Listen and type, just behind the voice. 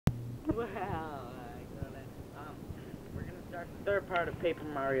Well, we're gonna start the third part of Paper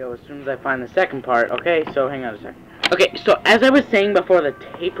Mario as soon as I find the second part. Okay, so hang on a second. Okay, so as I was saying before, the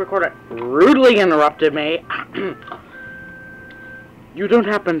tape recorder rudely interrupted me. You don't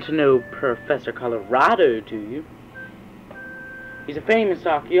happen to know Professor Colorado, do you? He's a famous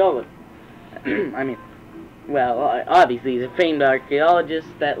archaeologist. I mean, well, obviously he's a famed archaeologist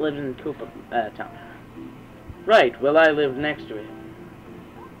that lives in Koopa town. Right, well, I live next to him.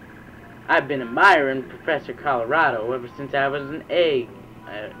 I've been admiring Professor Colorado ever since I was an egg,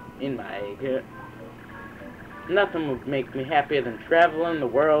 in my egg. Nothing would make me happier than traveling the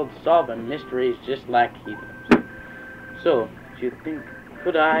world, solving mysteries just like he does. So, do you think,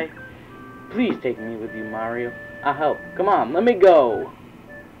 could I? Please take me with you, Mario. I'll help. Come on, let me go.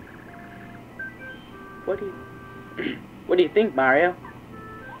 What do you think, Mario?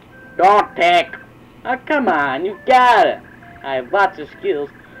 Don't take. Oh, come on, you got it. I have lots of skills.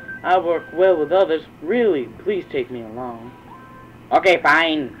 I work well with others. Really, please take me along. Okay,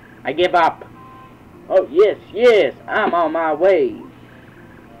 fine. I give up. Oh, yes, I'm on my way.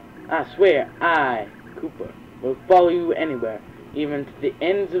 I swear, I, Koopa, will follow you anywhere, even to the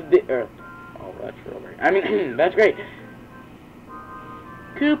ends of the earth. Oh, that's real great. I mean, that's great.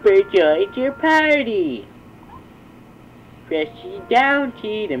 Koopa joins your party. Press the down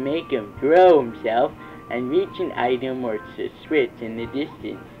key to make him throw himself and reach an item or a switch in the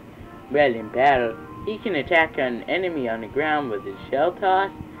distance. While in battle, he can attack an enemy on the ground with his shell toss,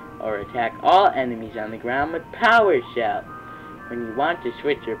 or attack all enemies on the ground with power shell. When you want to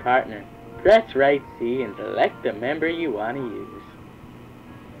switch your partner, press right C and select the member you want to use.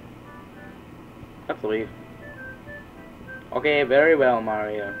 Let's leave. Okay, very well,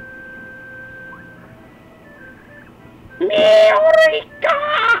 Mario. Eureka!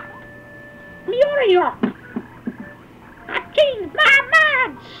 Eureka! I changed my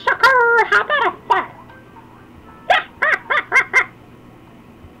mind, sucker! How about a fight?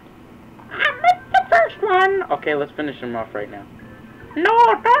 I meant the first one! Okay, let's finish him off right now.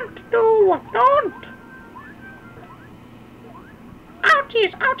 No, don't!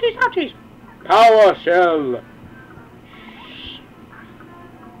 Ouchies! Power shell!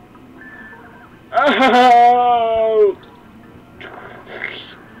 Oh!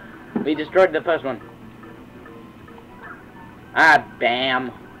 We destroyed the first one. Ah,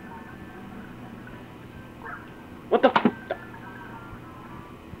 bam. What the f...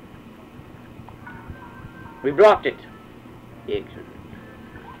 We blocked it.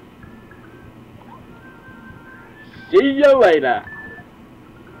 See you later.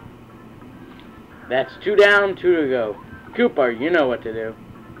 That's 2 down, 2 to go. Koopa, you know what to do.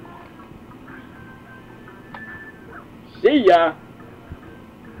 See ya.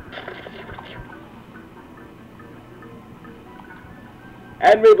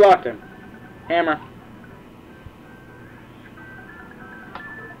 And we blocked him. Hammer.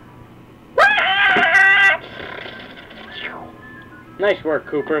 Nice work,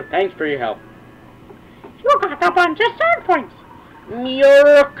 Cooper. Thanks for your help. You got a bunch of star points.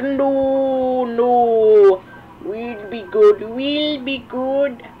 Yuck, no. We'll be good.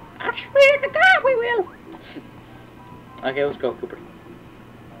 I swear to God we will. Okay, let's go, Cooper.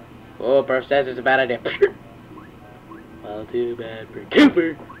 Cooper says it's a bad idea. Well, too bad for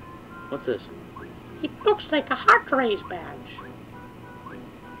Cooper. What's this? It looks like a heart race badge.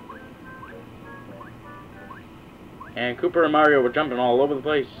 And Cooper and Mario were jumping all over the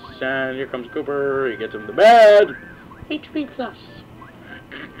place. And here comes Cooper. He gets him the bed. HP plus.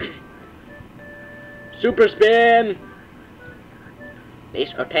 Super spin.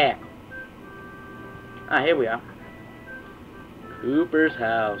 Base attack. Ah, here we are. Cooper's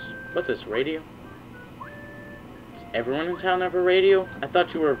house. What's this, radio? Does everyone in town have a radio? I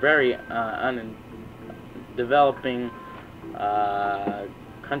thought you were very developing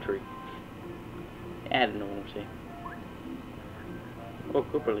country. I don't know what I'm saying. Oh,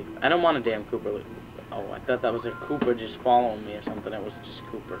 Koopa leaf. I don't want a damn Koopa leaf. Oh, I thought that was a Koopa just following me or something. It was just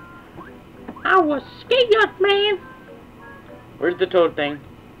Kooper. I was scared, man. Where's the toad thing?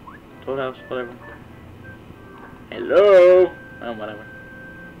 Toad house, whatever. Hello? Oh, whatever.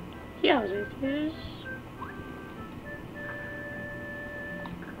 Yeah, it is.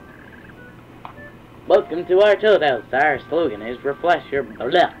 Welcome to our toad house. Our slogan is refresh your body.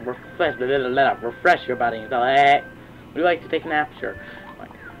 Would you like to take a nap? Sure.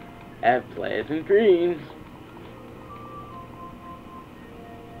 Have pleasant dreams.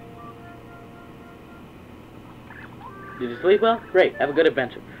 Did you sleep well? Great. Have a good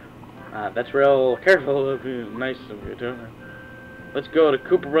adventure. That's real careful of you. Nice of you, too. Let's go to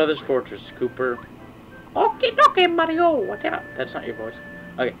Koopa Brothers Fortress, Cooper. Okay, Mario. What's up? That's not your voice.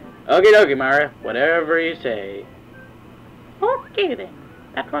 Okay. Okie dokie, Mario. Whatever you say. Okay then.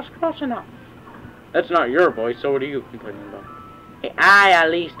 That was close enough. That's not your voice, so what are you complaining about? Hey, I at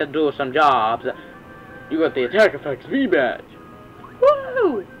least do some jobs. You got the attack effects V badge.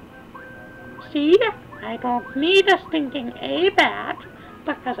 Woo! See? I don't need a stinking A badge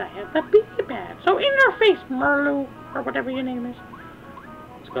because I have the B badge. So in your face, Merlu, or whatever your name is.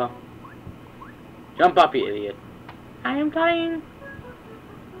 Let's go. Jump up, you idiot. I am trying.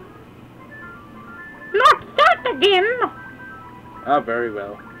 Not that again! Oh, very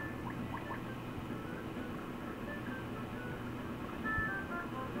well.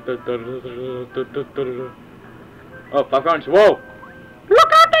 Oh, popcorns. Whoa!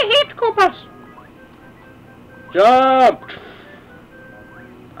 Look out ahead, Koopas! Jump!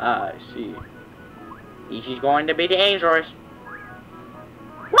 I see. This is going to be dangerous.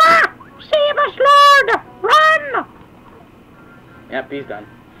 Wah! Save us, Lord! Run! Yep, he's done.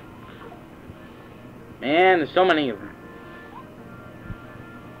 Man, there's so many of them.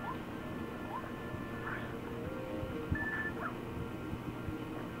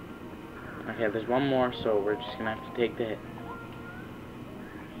 Okay, there's one more, so we're just gonna have to take the hit.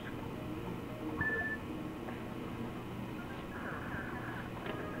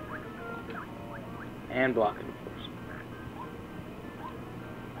 And block it, of course.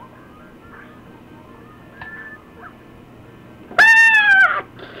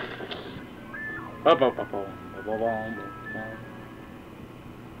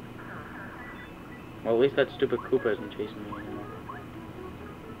 Well, at least that stupid Koopa isn't chasing me anymore.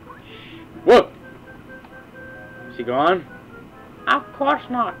 Whoa! Is he gone? Of course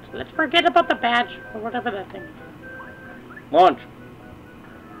not. Let's forget about the badge, or whatever that thing is. Launch!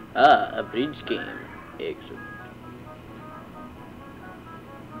 Ah, a bridge game. Excellent.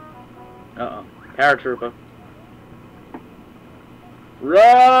 Uh-oh. Paratrooper.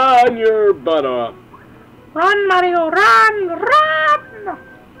 Run your butt off! Run, Mario, run! Run!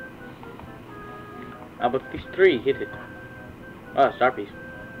 How about these three? Hit it. Oh, star piece.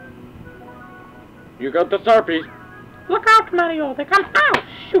 You got the star piece. Look out, Mario! They come! Ow!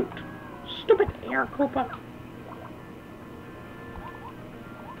 Shoot! Stupid air Koopa.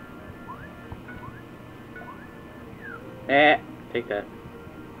 Take that.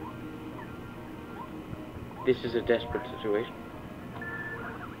 This is a desperate situation.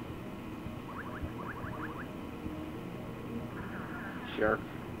 Sure.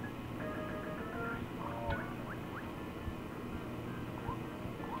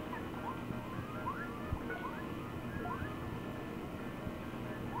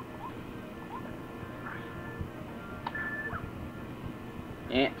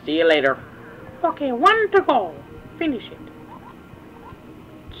 See you later. Okay, one to go. Finish it.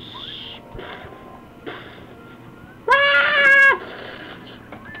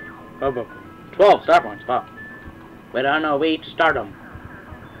 Oh, 12 star points. Wow. We're on our way to stardom.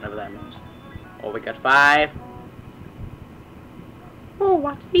 Whatever that means. Oh, we got 5. Oh,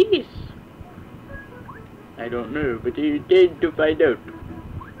 what's this? I don't know, but you intend to find out.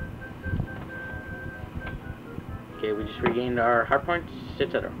 Okay, we just regained our heart points,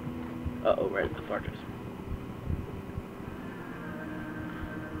 etc. Uh-oh, we're at the fortress.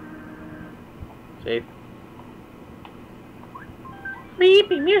 Save.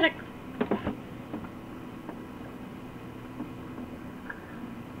 Creepy music.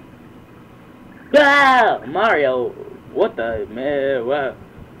 Ah, Mario, what the man? What?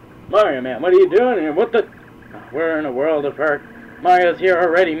 Mario, man, what are you doing here? What the? We're in a world of hurt. Mario's here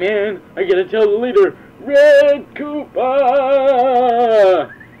already, man. I gotta tell the leader, Red Koopa.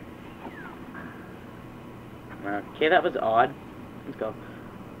 Okay, that was odd. Let's go.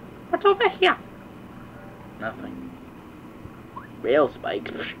 What's over here? Nothing. Rail spike.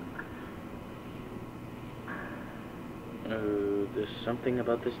 Oh, there's something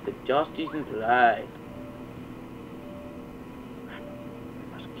about this that just isn't right.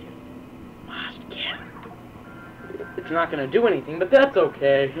 Must kill. It's not gonna do anything, but that's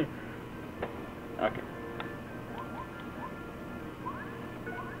okay. Okay.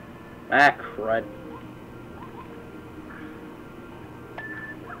 Ah, crud.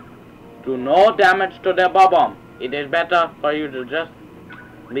 Do no damage to the bomb. It is better for you to just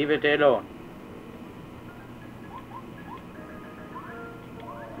leave it alone.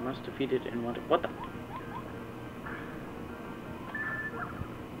 You must defeat it in what the?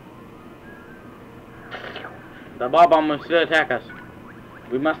 The bomb will still attack us.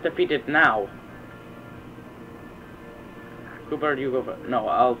 We must defeat it now. Koopa, you go first. No,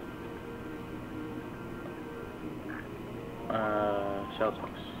 I'll. Shell toss.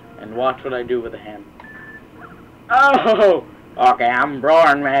 And watch what I do with the hand. Oh! Okay, I'm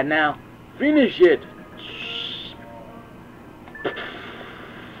roaring right now. Finish it.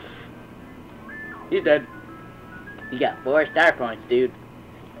 He's dead. You got 4 star points, dude.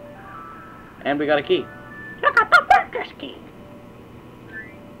 And we got a key. Look at the fortress key.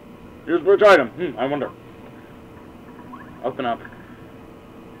 Here's which item. I wonder. Open up.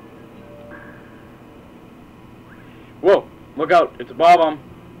 Whoa, look out. It's a bomb.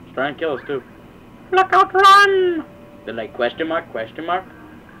 He's trying to kill us, too. Look out, run. They're like, question mark, question mark.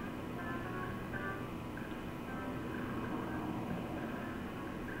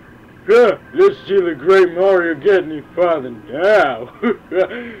 Yeah, let's see the great Mario get any farther now.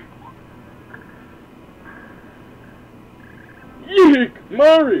 Yeek,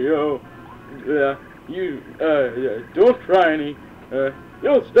 Mario! Don't try any.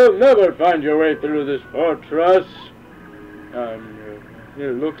 You'll still never find your way through this fortress.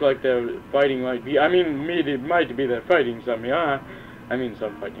 It looks like they're fighting like the... I mean, it might be they're fighting some, yeah? I mean,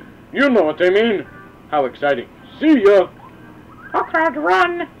 some fighting. You know what I mean! How exciting. See ya! Okay,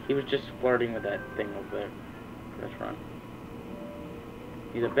 run. He was just flirting with that thing over there. Let's run.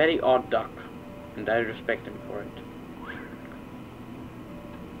 He's a very odd duck, and I respect him for it.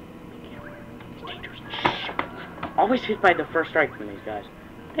 He's dangerous. Always hit by the first strike from these guys.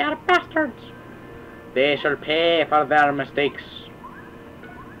 They are bastards. They shall pay for their mistakes.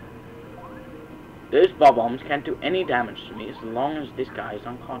 Those bob-bombs can't do any damage to me as long as this guy is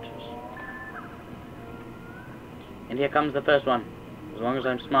unconscious. And here comes the first one. As long as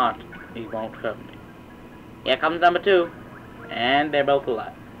I'm smart, he won't hurt me. Here comes number 2. And they're both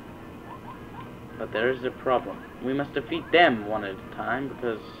alive. But there is a problem. We must defeat them one at a time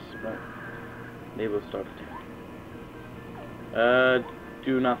because, well, they will start attacking.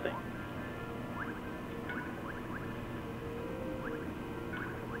 Do nothing.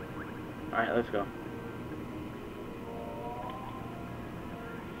 Alright, let's go.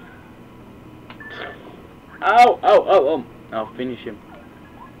 Ow! Oh, oh, oh! I'll finish him.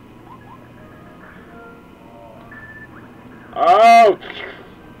 Oh!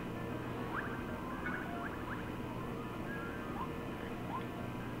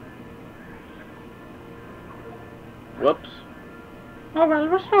 Whoops. Oh well,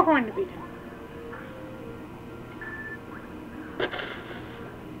 we're still going to beat him.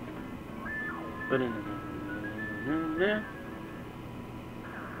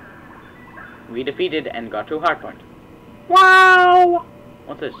 We defeated and got 2 hard points. Wow!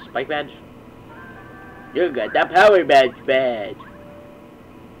 What's this? Spike badge? You got the power badge.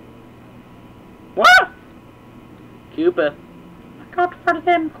 What? Koopa. Look out for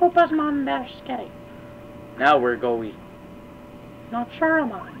them Koopas, man, they're scary. Now where go we? Not sure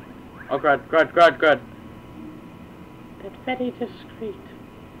am I. Oh, crud. That's very discreet.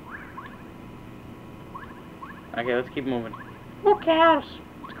 Okay, let's keep moving. Who cares?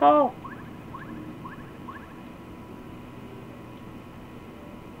 Let's go.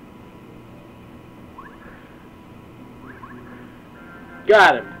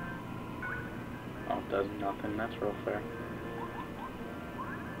 Got him. Oh, it does nothing. That's real fair.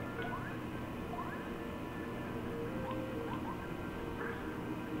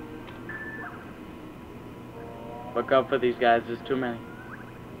 Look out for these guys. There's too many.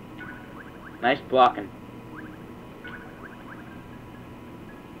 Nice blocking.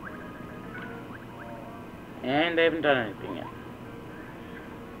 And they haven't done anything yet.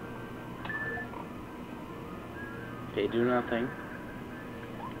 They do nothing.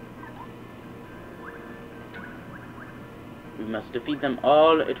 We must defeat them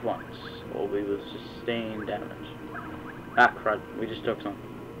all at once, or we will sustain damage. Ah, crud. We just took some.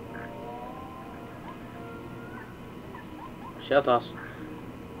 Shell toss.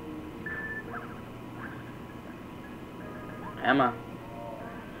 Emma.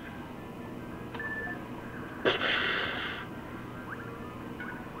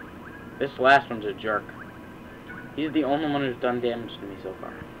 This last one's a jerk. He's the only one who's done damage to me so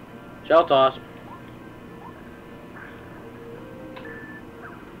far. Shell toss.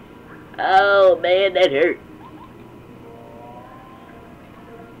 Oh man, that hurt.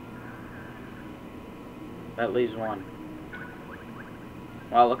 That leaves 1.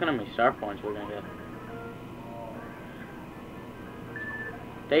 Wow, look at how many star points we're gonna get.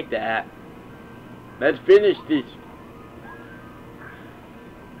 Take that. Let's finish this.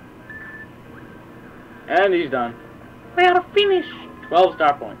 And he's done. We are finished. 12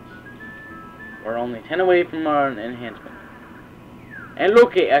 star points. We're only 10 away from our enhancement. And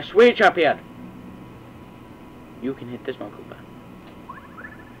look, a switch up here. You can hit this one, Koopa.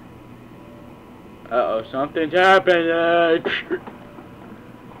 Uh-oh, something's happening.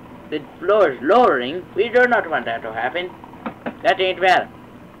 The floor is lowering. We do not want that to happen. That ain't bad.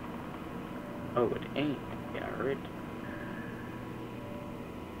 Oh, it ain't. Yeah, right.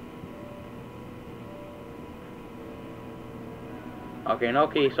 Okay, no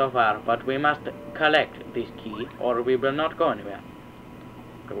key so far, but we must collect this key, or we will not go anywhere.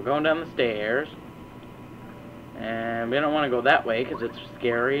 So we're going down the stairs. And we don't want to go that way, because it's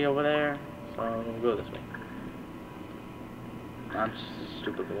scary over there. So we'll go this way. That's just a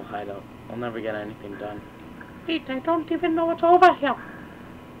stupid little hideout. We'll never get anything done. Wait, I don't even know what's over here.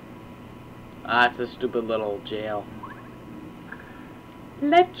 Ah, it's a stupid little jail.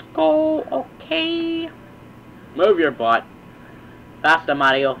 Let's go, okay? Move your butt. Faster,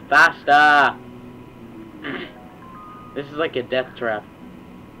 Mario. Faster! This is like a death trap.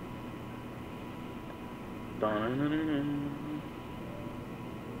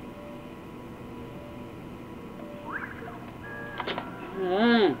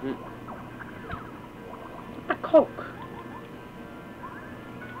 A Coke.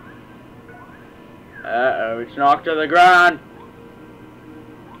 Uh-oh, it's knocked to the ground.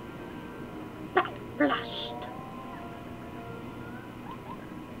 Blast.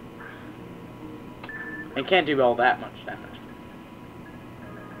 It can't do all that much damage.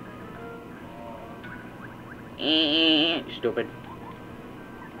 Stupid.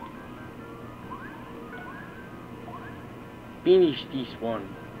 Finish this one.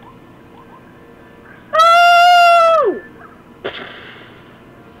 Oh!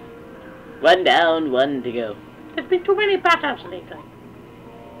 One down, one to go. There's been too many battles lately.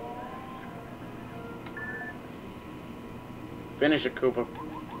 Finish it, Koopa.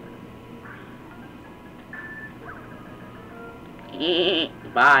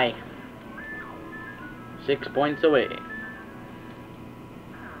 Bye. 6 points away.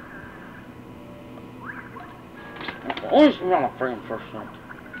 Always run a frame first one.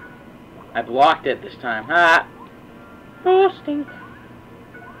 I blocked it this time. Ha! Roasting.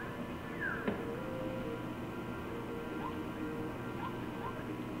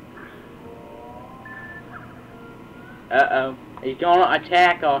 Uh-oh. He's gonna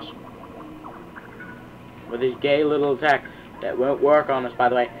attack us. With his gay little attack. That won't work on us, by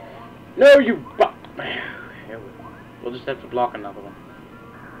the way. No, you We'll just have to block another one.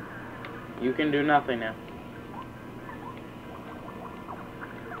 You can do nothing now.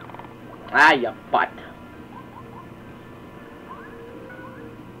 Ah, you butt.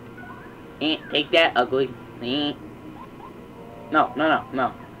 Take that, ugly. No, no, no,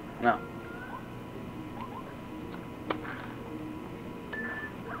 no, no.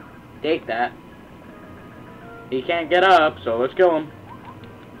 Take that. He can't get up, so let's kill him.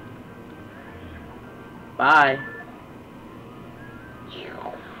 Bye.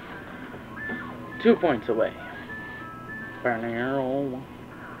 2 points away.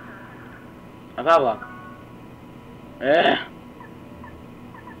 A Pablo.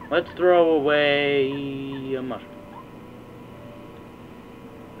 Let's throw away a mushroom.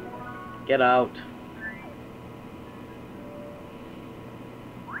 Get out.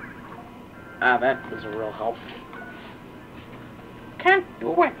 Ah, that was a real help. Can't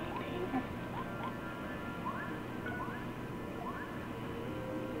do anything.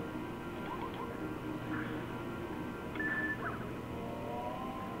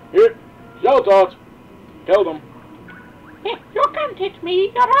 Here, yell dogs. Kill them. Hey, you can't hit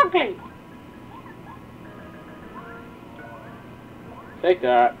me, you're ugly. Take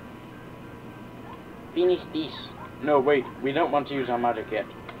that. Finish this. No, wait, we don't want to use our magic yet.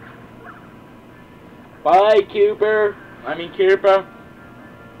 Bye, Koopa. Koopa.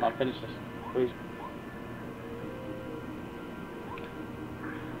 Come on, finish this, please.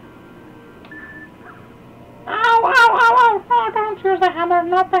 Ow, ow, ow, ow. No, don't use the hammer,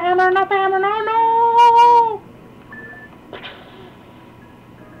 not the hammer, not the hammer, no, no.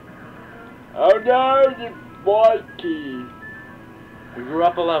 Oh no, the boy key. We grew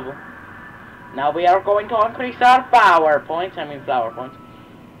up a level. Now we are going to increase our flower points.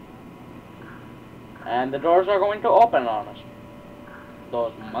 And the doors are going to open on us.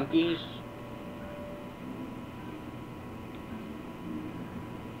 Those monkeys.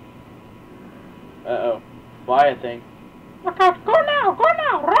 Uh-oh. Fire thing. Look out, go now,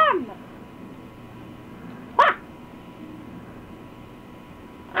 run. Ah.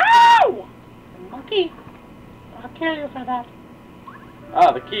 Ow! Monkey, I'll kill you for that.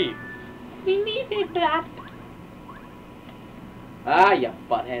 Ah, the key. We needed that. Ah, you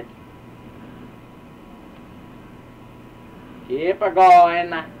butthead. Keep her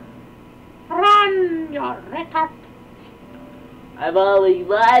going. Run, you record. I've always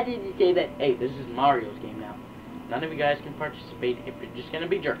wanted to say that. Hey, this is Mario's game now. None of you guys can participate if you're just gonna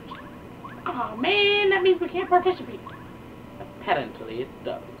be jerks. Oh man, that means we can't participate. Apparently it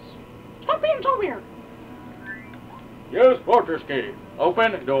does. Stop being so weird. Use fortress key.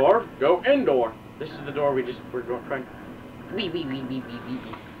 Open door. Go indoor. This is the door we're going trying. Wee.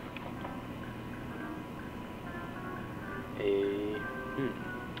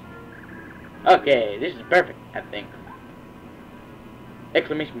 Okay, this is perfect, I think.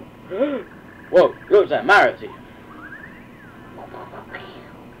 Exclamation mark. Whoa, what's that? Mario's here.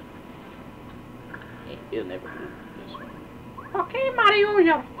 He'll never do this one. Okay, Mario,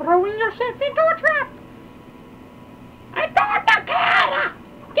 you're throwing yourself into a trap. I don't care!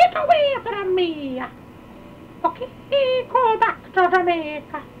 Get away from me! Okay, go back to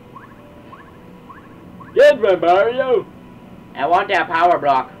Jamaica. Get me, Mario! I want that power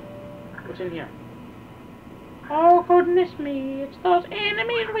block. What's in here? Oh, goodness me, it's those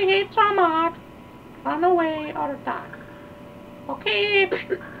enemies we hate so much. Run away or die. Okay.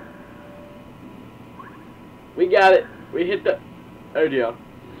 We got it. We hit the... Oh dear.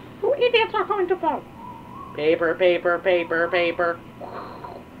 You idiots are going to fall. Paper.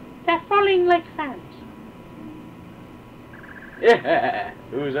 They're falling like fans. Yeah,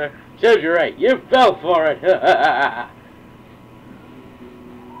 loser. Serves you right. You fell for it.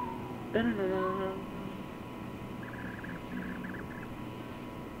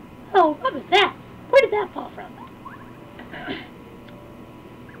 Oh, what was that? Where did that fall from?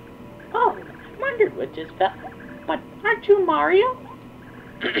 Oh, I wondered what just fell. But aren't you Mario?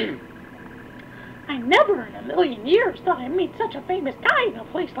 I never in a million years thought I'd meet such a famous guy in a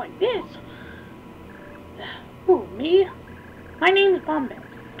place like this. Who, me? My name's Bombay.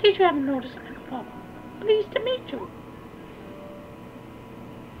 In case you haven't noticed, I'm Bubba. Pleased to meet you.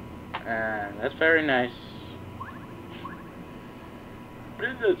 That's very nice.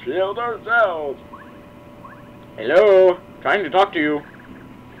 Business field ourselves. Hello, trying to talk to you.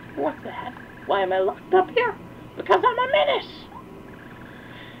 What's that? Why am I locked up here? Because I'm a menace.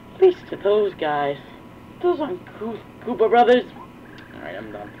 At least to those guys. Those aren't Koopa brothers. Alright,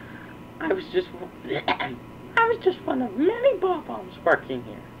 I'm done. I was just one of many bob-ombs working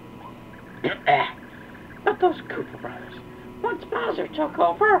here. But those Koopa brothers, once Bowser took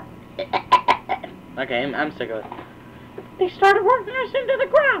over, okay, I'm sick of it. They started working us into the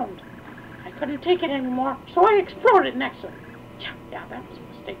ground. I couldn't take it anymore, so I exploded next to them. Yeah, that was a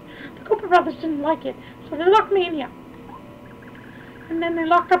mistake. The Koopa brothers didn't like it, so they locked me in here. And then they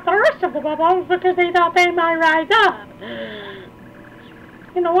locked up the rest of the bob-ombs because they thought they might rise up.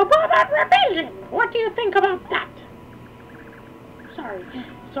 You know, a bob-omb rebellion. What do you think about that? Sorry,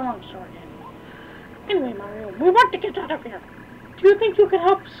 it's a long story. Anyway, Mario, we want to get out of here. Do you think you can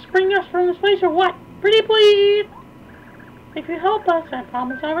help spring us from this place or what? Pretty please. If you help us, I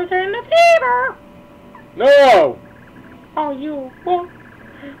promise I'll return the favor. No! Oh, you won't.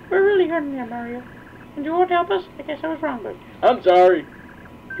 We're really hurting here, Mario. And you won't help us? I guess I was wrong, but... I'm sorry.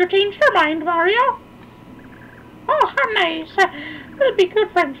 You changed your mind, Mario? Oh, how nice. We'll be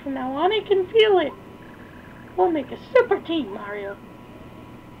good friends from now on. I can feel it. We'll make a super team, Mario.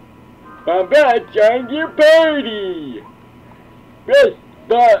 Bombette joined your party!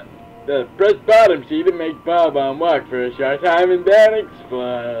 Press bottom C to make Bob-omb walk for a short time and then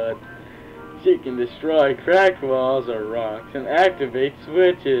explode. She can destroy cracked walls or rocks and activate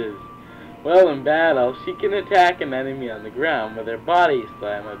switches. While in battle, she can attack an enemy on the ground with her body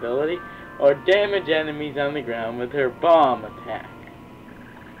slam ability or damage enemies on the ground with her bomb attack.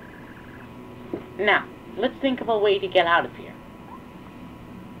 Now, let's think of a way to get out of here.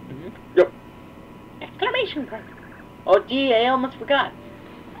 Yep. Exclamation point. Oh gee, I almost forgot.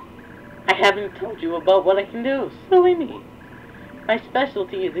 I haven't told you about what I can do. Silly me. My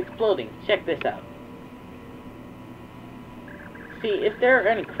specialty is exploding. Check this out. See, if there are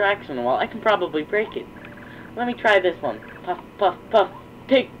any cracks in the wall, I can probably break it. Let me try this one. Puff, puff, puff.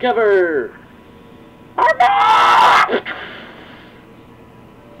 Take cover!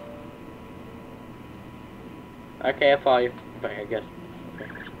 Okay, I follow you. Okay, I guess. Okay.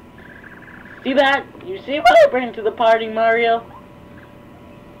 See that? You see what I bring to the party, Mario?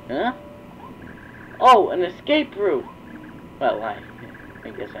 Huh? Oh, an escape route. Well, I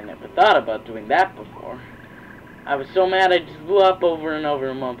guess I never thought about doing that before. I was so mad I just blew up over and over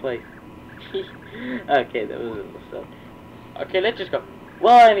in one place. Okay, that was a little silly. Okay, let's just go.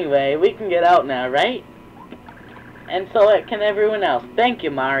 Well, anyway, we can get out now, right? And so can everyone else. Thank you,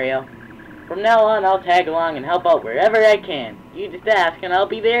 Mario. From now on, I'll tag along and help out wherever I can. You just ask, and I'll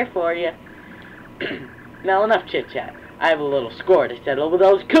be there for you. Now, enough chit-chat. I have a little score to settle with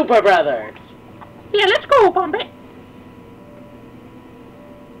those Koopa brothers. Yeah, let's go, Bombay.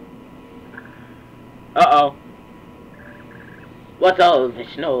 Uh-oh. What's all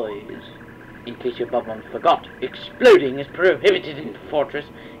this noise? In case your bubble forgot, exploding is prohibited in the fortress,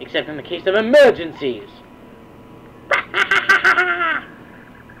 except in the case of emergencies.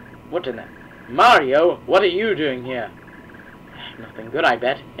 What in the... Mario, what are you doing here? Nothing good, I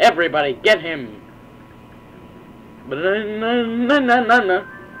bet. Everybody, get him!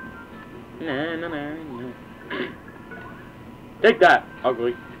 Take that,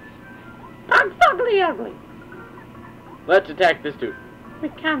 ugly. Bugs ugly, ugly. Let's attack this dude. We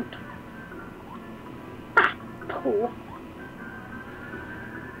can't. Ah, cool.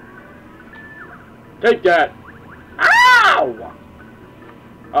 Take that! Ow!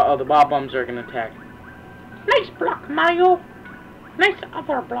 Uh-oh, the bob-bombs are gonna attack. Nice block, Mario. Nice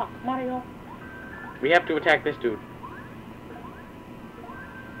other block, Mario. We have to attack this dude.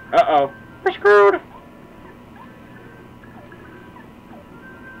 Uh-oh. We're screwed.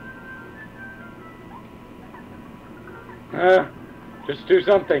 Just do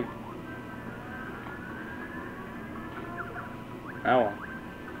something. Oh well.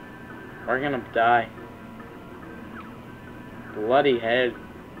 We're gonna die. Bloody head.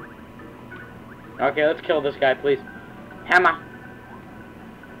 Okay, let's kill this guy, please. Hammer.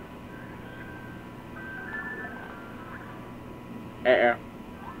 Air.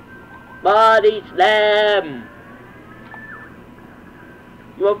 Body slam.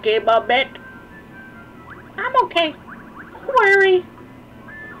 You okay, Bobbette? I'm okay. Don't worry.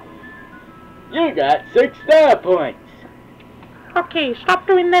 You got 6 star points. Okay, stop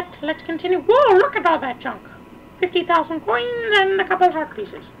doing that. Let's continue. Whoa, look at all that junk. 50,000 coins and a couple heart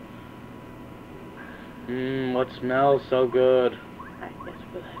pieces. What smells so good? I guess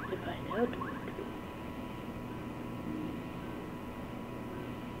we'll have to find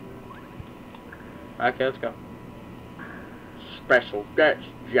out. Okay, let's go. Special guest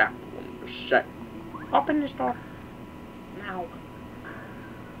Jack on the set. Open this door. Now.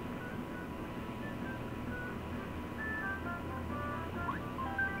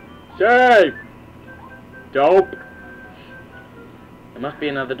 Save! Dope! There must be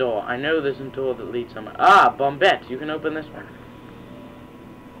another door. I know there's a door that leads somewhere. Ah, Bombette! You can open this one.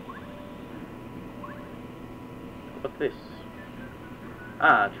 What's this?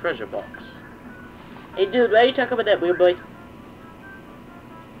 Ah, treasure box. Hey dude, why are you talking about that weird boy?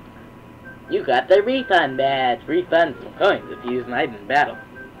 You got the refund badge. Refund some coins if you use an item in battle.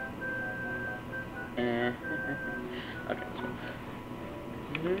 Okay.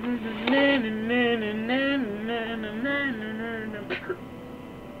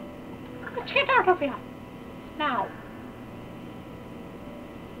 Let's get out of here. Now.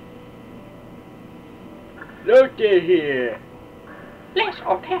 Look at here. Let's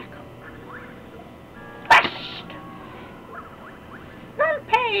attack. Best. We'll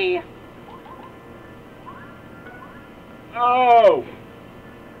pay. Oh!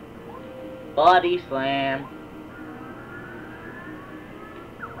 Body slam.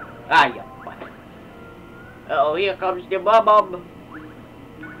 Ah, yeah. Uh-oh, here comes the bob.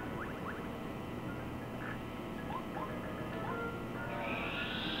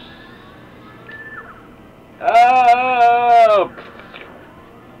 Oh!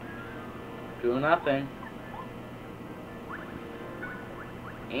 Do nothing.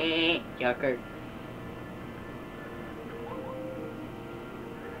 Yucker.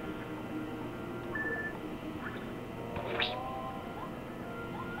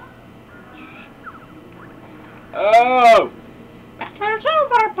 Oh! Battle's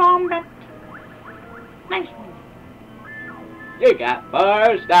over, Bombette. Nice one. You got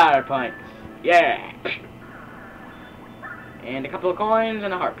 4 star points. Yeah. And a couple of coins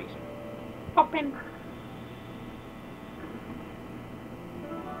and a heart piece. Open.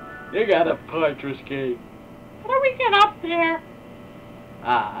 You got a Fortress key. How do we get up there?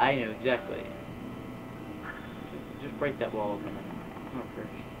 Ah, I know exactly. Just break that wall open. Oh, first.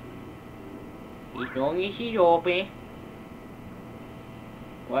 As long as she's open.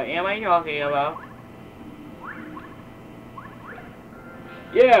 What am I talking about?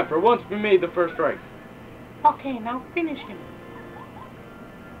 Yeah, for once we made the first strike. Okay, now finish him.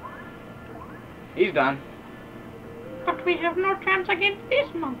 He's done. But we have no chance against this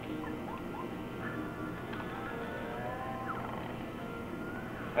monkey.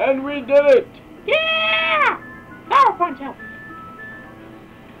 And we did it! Yeah! Flower points help.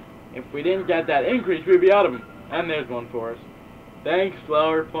 If we didn't get that increase, we'd be out of them. And there's one for us. Thanks,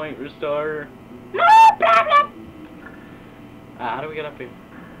 Flower Point Restorer. No problem! How do we get up here?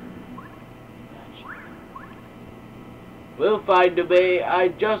 We'll find a way, I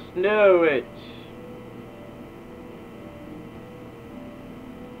just know it.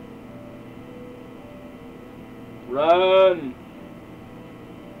 Run!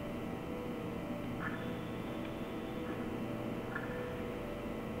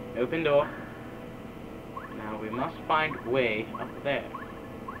 Open door. Now we must find way up there.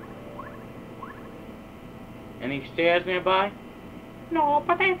 Any stairs nearby? No,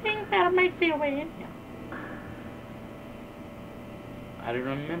 but I think there might be a way in here. I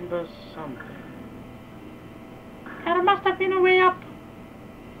remember something. There must have been a way up.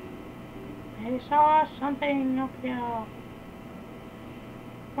 I saw something up here.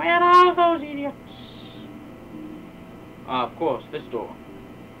 Where are those idiots? Of course, this door.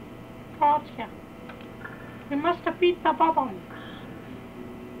 Oh, it's here. We must defeat the bubbles.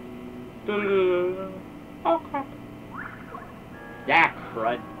 Oh, crap. Yeah,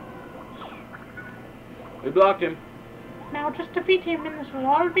 crud. We blocked him. Now just defeat him and this will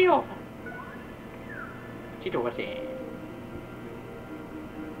all be over. Tito, what's it?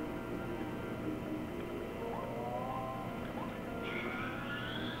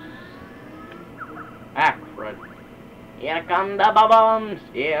 Ah, crud. Here come the bombs!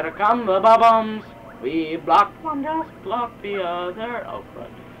 Here come the bombs! We blocked one, just blocked the other. Oh, crud.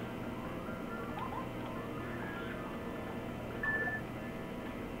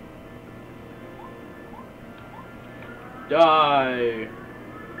 Die!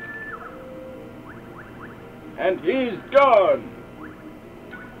 And he's gone!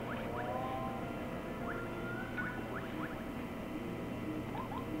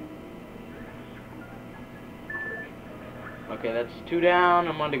 Okay, that's 2 down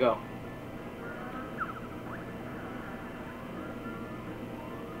and 1 to go.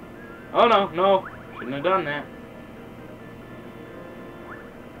 Oh no, no! Shouldn't have done that.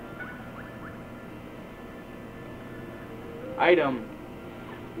 Item.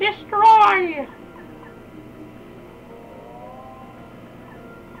 Destroy!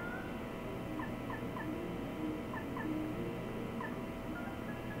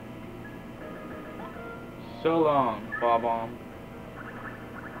 So long, Bob-omb.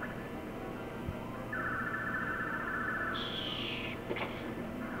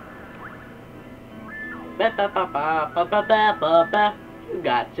 You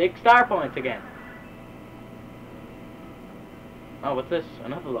got 6 star points again. Oh, what's this?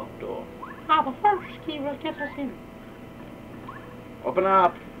 Another locked door. Ah, the first key will get us in. Open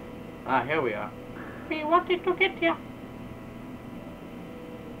up. Ah, here we are. We wanted to get here.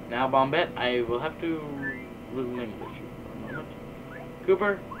 Now, Bombette, I will have to relinquish you for a moment.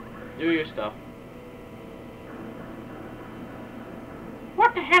 Cooper, do your stuff.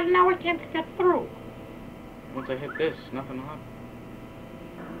 What the hell? Now I can't get through. Once I hit this, nothing will happen.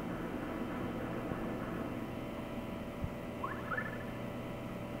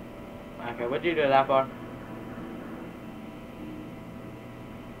 Okay, what'd you do that for?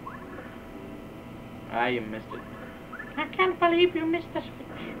 Ah, you missed it. I can't believe you missed the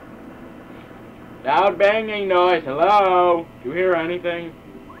switch. Loud banging noise. Hello? Do you hear anything?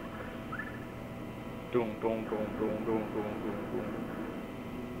 Dum dum dum dum dum dum dum.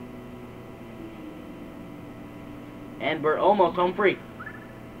 And we're almost home free.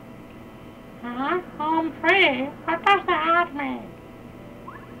 Huh? Home free? What does that mean?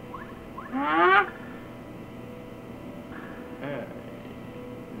 Huh?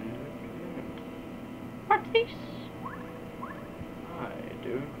 What's this? I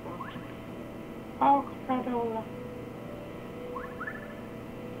do want to. Oh, Cradola.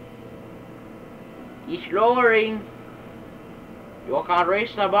 It's lowering. You can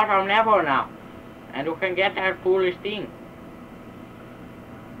reach the bottom level now. And you can get that foolish thing.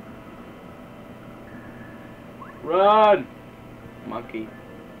 Run! Monkey.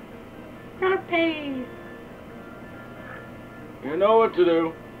 Guppy. You know what to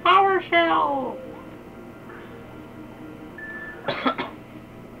do. Power shell.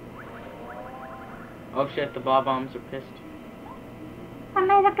 Oh shit, the bob-ombs are pissed. Oh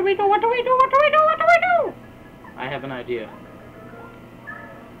no, what do we do? What do we do? What do we do? What do we do? I have an idea.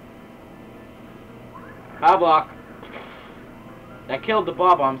 Power block. That killed the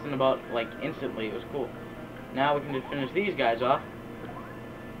bob-ombs in about, like, instantly. It was cool. Now we can just finish these guys off.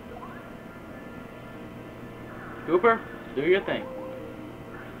 Cooper, do your thing.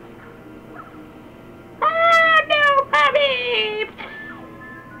 Oh no, puppy!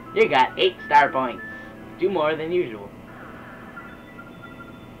 You got 8 star points. 2 more than usual.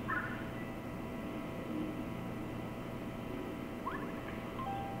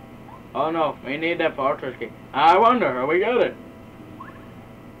 Oh no, we need that fortress key. I wonder how we got it.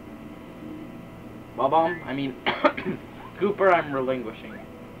 Bob-omb, I mean, Cooper, I'm relinquishing.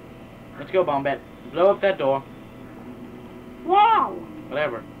 Let's go, Bombette. Blow up that door. Wow!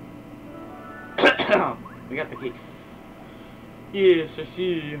 Whatever. We got the key. Yes, I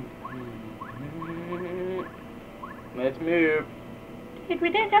see you. Let's move. Did we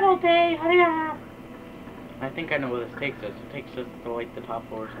take it all day? Hurry up. I think I know where this takes us. It takes us to like the top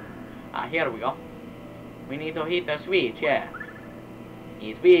floor or something. Ah, here we go. We need to hit the switch, yeah.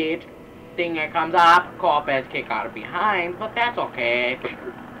 Hit switch. Thing that comes up. Koopa's kick out of behind, but that's okay. What's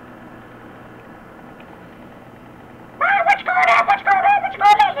going on? What's going on? What's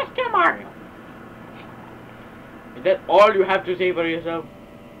going on? Let's do Mario. Is that all you have to say for yourself?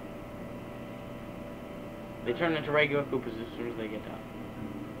 They turn into regular Koopas as soon as they get down.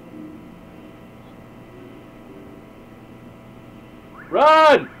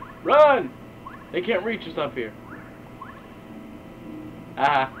 Run! Run! They can't reach us up here.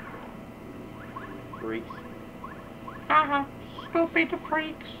 Aha. Freaks. Haha. Stupid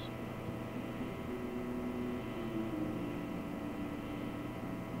freaks.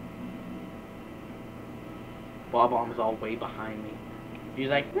 Bob-omb's all way behind me. He's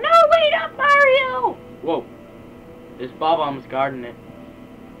like, No, wait up, Mario! whoa. This Bob-omb's guarding it.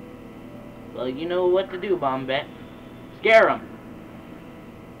 Well, you know what to do, Bombette. Scare him.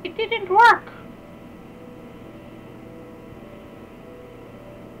 It didn't work.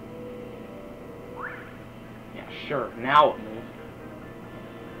 Yeah, sure. Now it moves.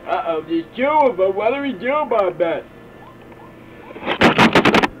 Uh-oh, there's two of them. What do we do about that?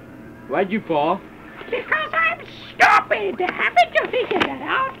 Why'd you fall? Because I'm stupid. Haven't you figured that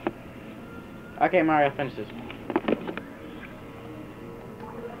out? Okay, Mario, finish this.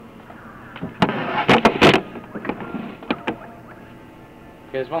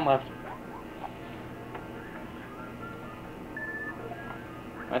 Okay, there's one left.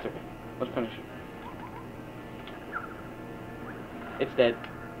 That's okay. Let's finish it. It's dead.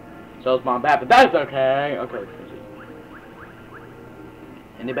 So is Mom Bat, but that's okay. Okay, let's finish it.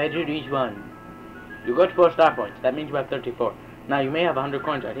 And the badger reach one. You got 4 star points. That means you have 34. Now you may have 100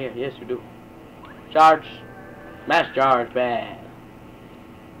 coins right here. Yes, you do. Charge. Smash charge bad.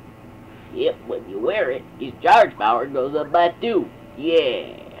 Yep, when you wear it, his charge power goes up by 2.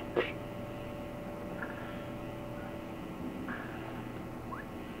 Yeah.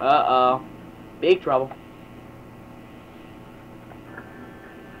 Uh-oh. Big trouble.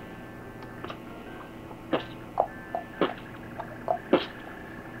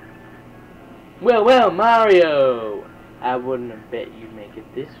 Well, well, Mario! I wouldn't have bet you'd make it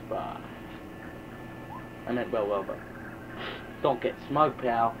this far. I meant, well, but don't get smug,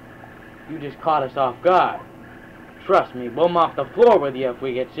 pal. You just caught us off guard. Trust me, we'll mop the floor with you if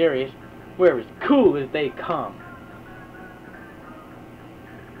we get serious. We're as cool as they come.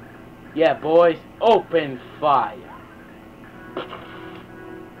 Yeah, boys, open fire.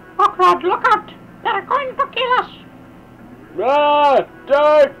 Oh, crap, look out. They're going to kill us. Run!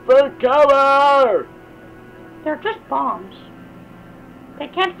 Take for cover! They're just bombs. They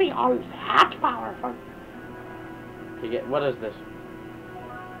can't be all that powerful. Okay, what is this?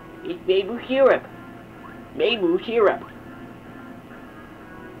 It's maple syrup. Maple syrup.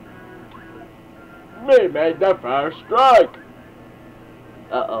 We made the first strike.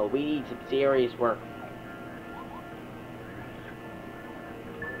 Uh-oh, we need some serious work.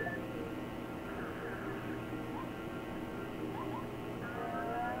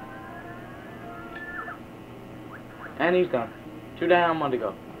 And he's done. 2 down, 1 to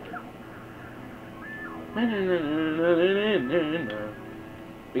go.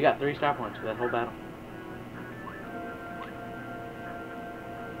 We got 3 star points for that whole battle.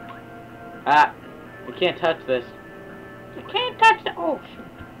 Ah, we can't touch this. You can't touch the... Oh, shoot.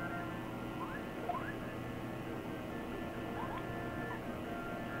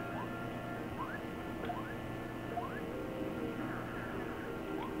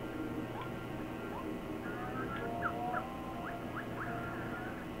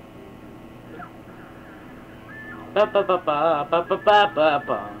 Ba ba ba ba ba ba ba ba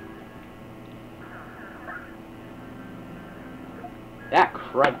ba. That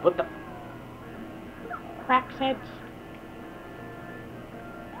crud, what the... Crack's heads.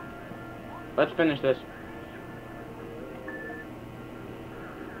 Let's finish this.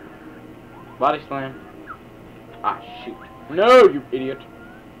 Body slam. Ah, shoot. No, you idiot.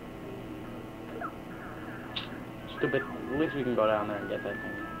 Stupid. At least we can go down there and get that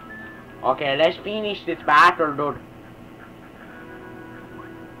thing. Okay, let's finish this battle, dude.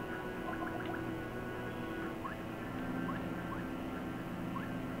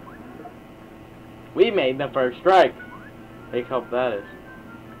 We made the first strike. Big help that is.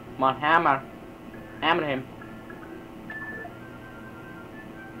 Come on, hammer. Hammer him.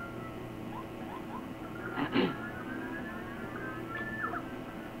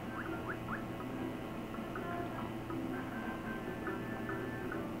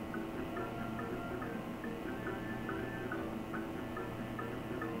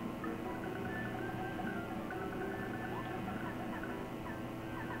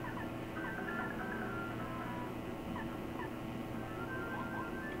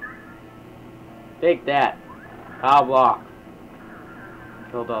 Take that. Power block.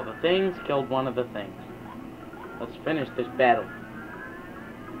 Killed all the things, killed one of the things. Let's finish this battle.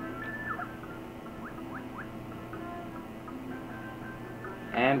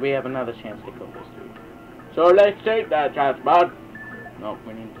 And we have another chance to kill this dude. So let's take that chance, bud. No,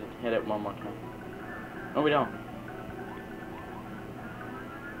 we need to hit it one more time. No, we don't.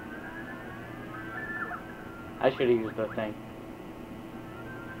 I should have used the thing.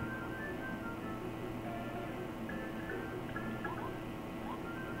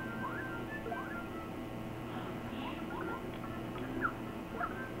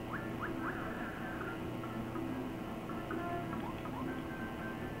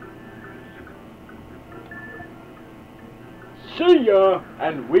 See ya!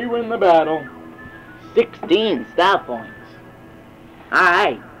 And we win the battle. 16 style points.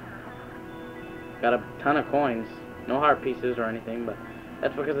 Alright. Got a ton of coins. No heart pieces or anything, but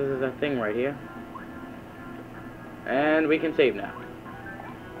that's because this is a thing right here. And we can save now.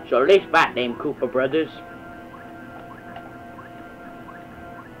 So this bat named Koopa Brothers.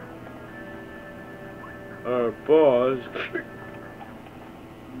 Pause.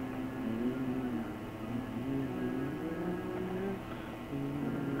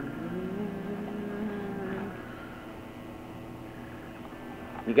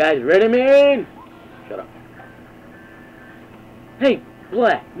 You guys ready, man? Shut up. Hey,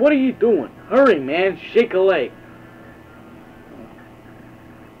 Black, what are you doing? Hurry, man. Shake a leg.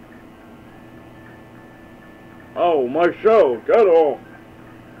 Oh, my show. Get off.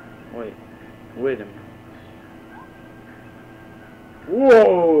 Wait a minute.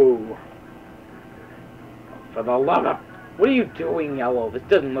 Whoa! For the love of... What are you doing, Yellow? This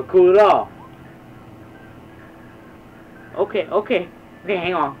doesn't look cool at all. Okay,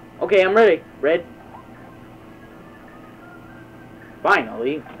 hang on. Okay, I'm ready. Red.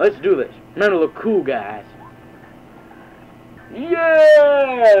 Finally, let's do this. Remember to look cool, guys.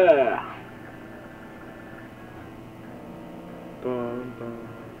 Yeah! Bum, bum.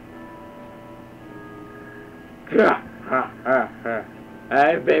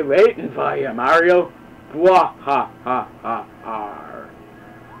 I've been waiting for you, Mario. Wah ha ha ha ha.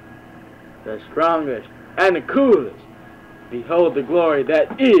 The strongest and the coolest. Behold the glory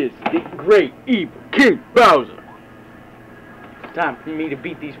that is the great evil King Bowser. It's time for me to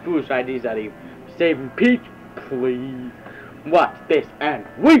beat these foolish ideas out of you. Saving Peach, please. Watch this and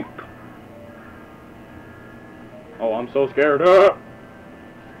weep. Oh, I'm so scared.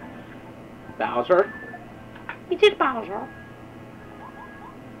 Bowser? It is Bowser.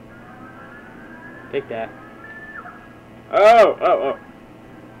 Take that. Oh.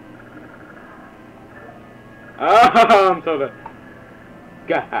 I'm so good.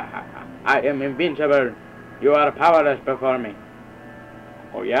 I am invincible. You are powerless before me.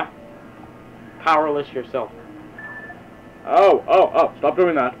 Oh, yeah? Powerless yourself. Oh. Stop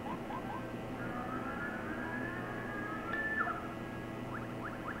doing that.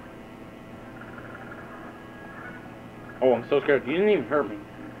 Oh, I'm so scared. You didn't even hurt me.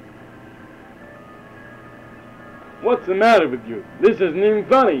 What's the matter with you? This isn't even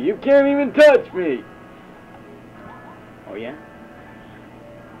funny. You can't even touch me. Oh, yeah?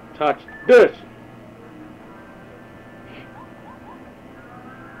 Touch this.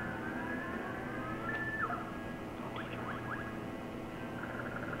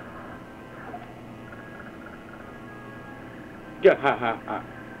 Yeah, ha.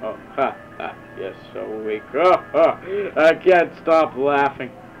 Oh, ha. Yes, so weak. I can't stop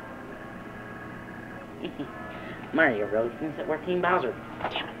laughing. Mario really thinks that we're Team Bowser.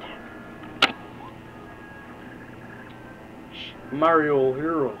 Damn it. Mario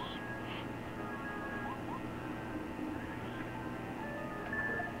Heroes.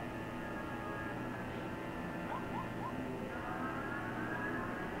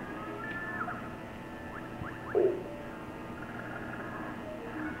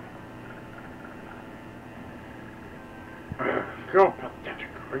 How pathetic.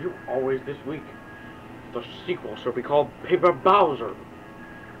 Are you always this weak? The sequel should be called Paper Bowser.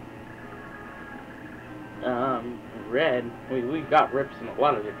 Red. We got rips in a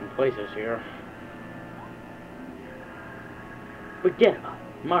lot of different places here. Forget about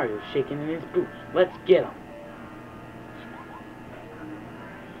it. Mario's shaking in his boots. Let's get him.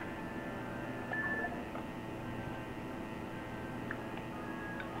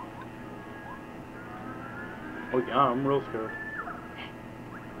 Oh yeah, I'm real scared.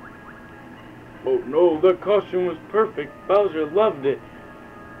 Oh no, the costume was perfect. Bowser loved it.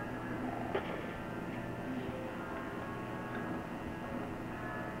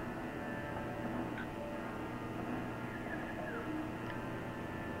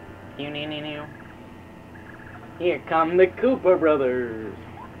 Here come the Koopa brothers.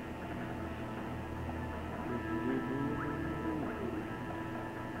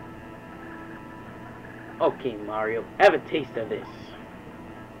 Okay, Mario, have a taste of this.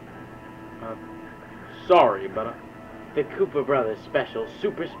 Sorry, but The Koopa Brothers special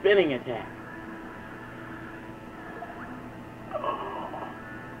super spinning attack. I'm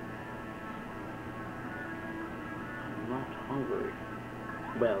not hungry.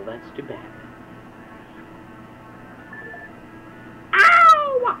 Well, that's too bad.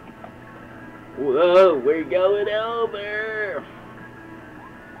 Ow! Whoa, we're going over.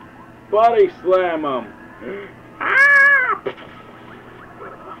 body slam him. Ah!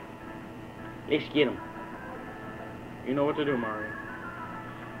 Let's get him. You know what to do, Mario.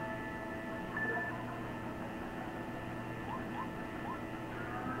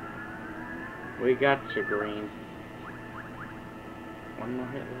 We got you, Green. One more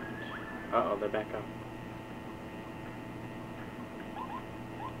hit left. Uh-oh, they're back up.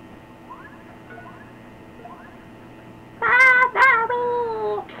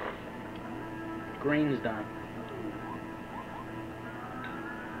 Green's done.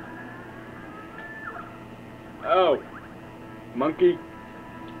 Oh, monkey.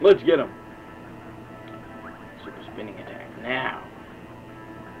 Let's get him. Super spinning attack now.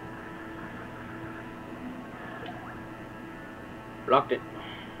 Blocked it.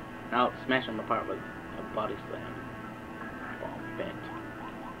 Now smash him apart with a body slam. Ball bent.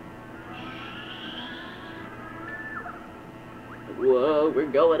 Whoa,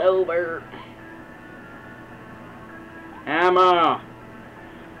 we're going over. Hammer.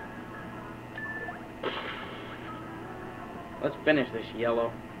 Let's finish this,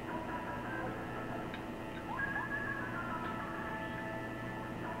 yellow.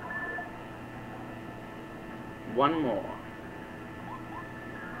 One more.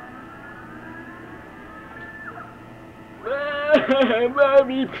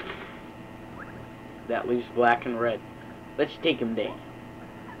 Mommy. That leaves black and red. Let's take him down.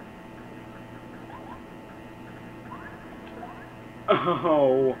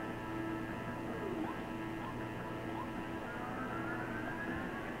 Oh.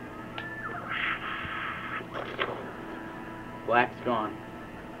 Black's gone.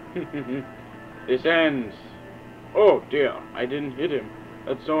 This ends. Oh dear, I didn't hit him.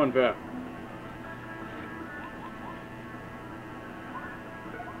 That's so unfair.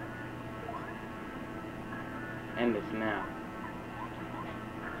 End this now.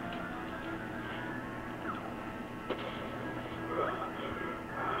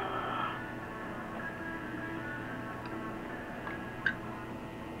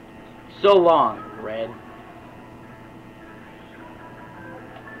 So long, Red.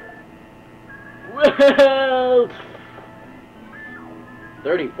 Well,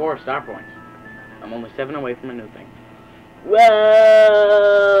 34 star points. I'm only 7 away from a new thing.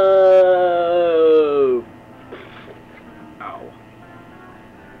 whoa! Ow.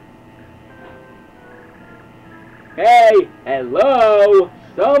 Hey, hello!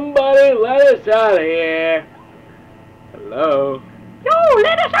 Somebody let us out of here! Hello? Yo,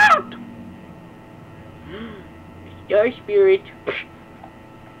 let us out! Star Spirit.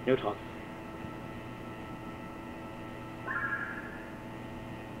 No talk.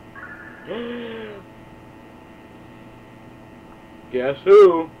 Guess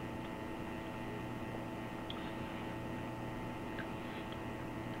who?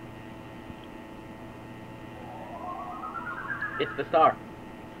 It's the star.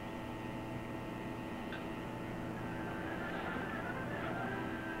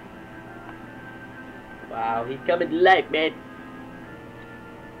 Wow, he's coming to life, man.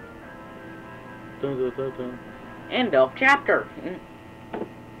 Dun, dun, dun, dun. End of chapter.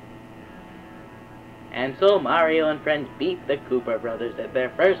 And so Mario and friends beat the Koopa brothers at their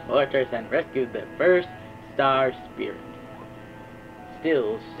first fortress and rescued the first Star Spirit.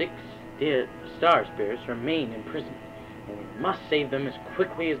 Still, 6 Star Spirits remain in prison, and we must save them as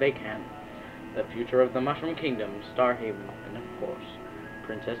quickly as they can. The future of the Mushroom Kingdom, Star Haven, and of course,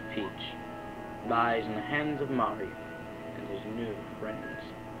 Princess Peach, lies in the hands of Mario and his new friends.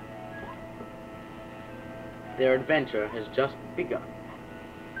 Their adventure has just begun.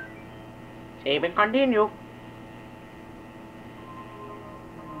 Save and continue.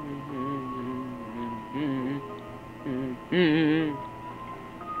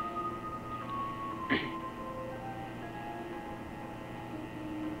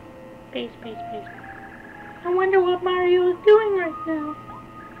 Space. I wonder what Mario is doing right now.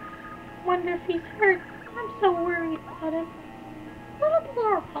 Wonder if he's hurt. I'm so worried about him. What is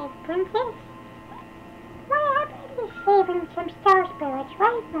your fault, Princess? Well, I'm just saving some Star Spirits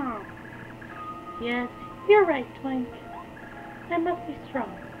right now. Yes, You're right, Twink. I must be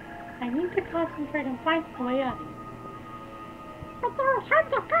strong. I need to concentrate and find my way out. But there are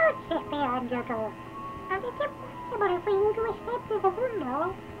tons of guards just beyond your door, and it's impossible for you to escape through the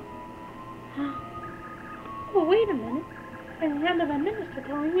window. Oh, wait a minute. I remember the minister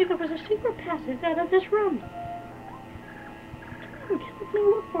telling me there was a secret passage out of this room. Come on, let me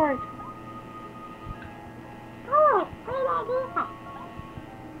look for it. Oh, great idea.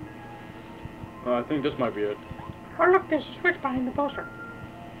 I think this might be it. Oh, look, there's a switch behind the poster.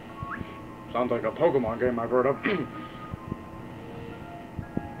 Sounds like a Pokemon game I've heard of.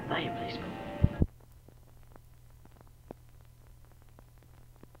 Fireplace.